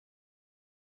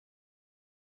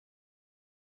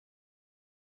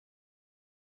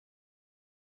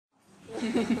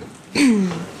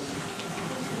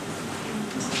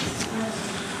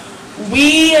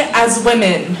We, as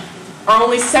women, are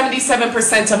only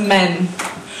 77% of men.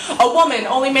 A woman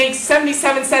only makes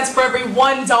 77 cents for every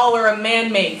 $1 a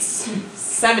man makes.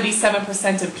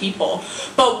 77% of people.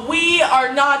 But we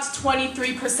are not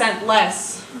 23%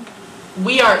 less.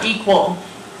 We are equal.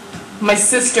 My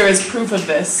sister is proof of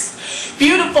this.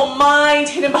 Beautiful mind,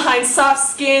 hidden behind soft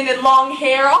skin and long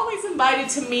hair, always invited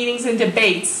to meetings and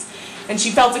debates. And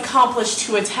she felt accomplished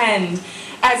to attend,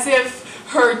 as if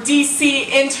her DC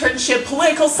internship,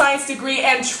 political science degree,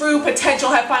 and true potential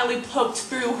had finally poked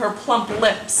through her plump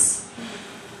lips.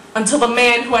 Until the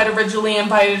man who had originally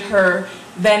invited her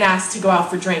then asked to go out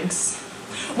for drinks.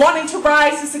 Wanting to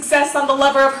rise to success on the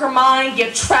lever of her mind,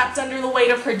 yet trapped under the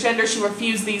weight of her gender, she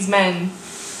refused these men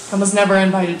and was never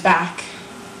invited back.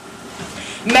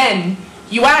 Men,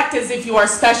 you act as if you are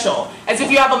special, as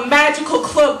if you have a magical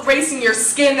cloak gracing your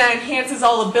skin that enhances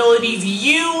all abilities.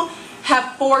 You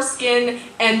have foreskin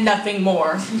and nothing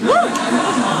more.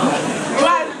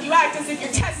 You act as if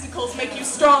your testicles make you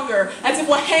stronger, as if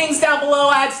what hangs down below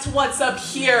adds to what's up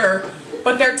here,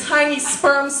 but they're tiny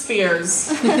sperm spheres.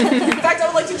 In fact, I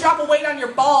would like to drop a weight on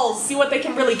your balls, see what they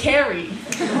can really carry. You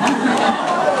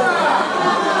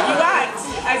act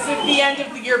as if the end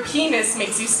of your penis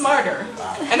makes you smarter.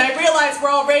 And I realize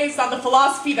we're all raised on the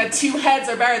philosophy that 2 heads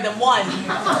are better than 1.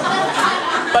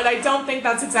 But I don't think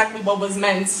that's exactly what was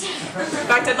meant. In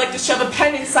fact, I'd like to shove a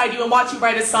pen inside you and watch you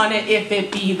write a sonnet if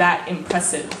it be that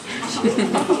impressive.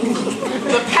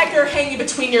 The pecker hanging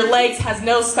between your legs has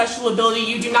no special ability.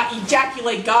 You do not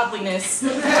ejaculate godliness.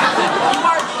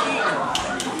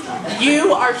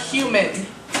 You are human,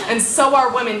 and so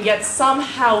are women, yet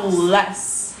somehow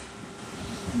less.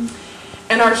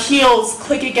 And our heels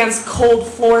click against cold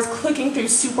floors, clicking through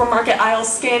supermarket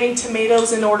aisles, scanning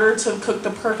tomatoes in order to cook the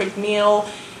perfect meal.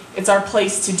 It's our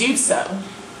place to do so.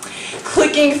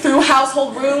 Clicking through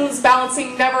household rooms,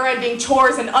 balancing never-ending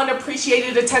chores and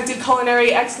unappreciated attempted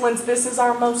culinary excellence. This is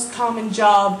our most common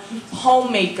job,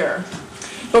 homemaker.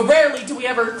 But rarely do we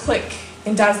ever click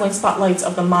in dazzling spotlights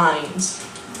of the mind.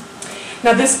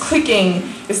 Now this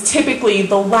clicking is typically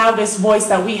the loudest voice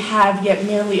that we have, yet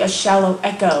merely a shallow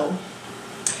echo.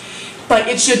 But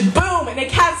it should boom in a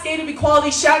cascade of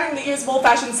equality, shattering the ears of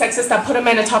old-fashioned sexists that put a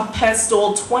man atop a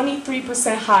pedestal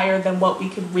 23% higher than what we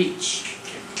could reach.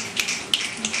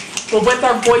 But with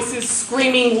our voices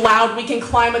screaming loud, we can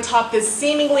climb atop this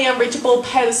seemingly unreachable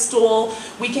pedestal.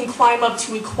 We can climb up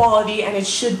to equality, and it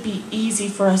should be easy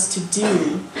for us to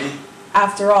do.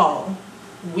 After all,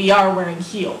 we are wearing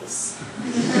heels.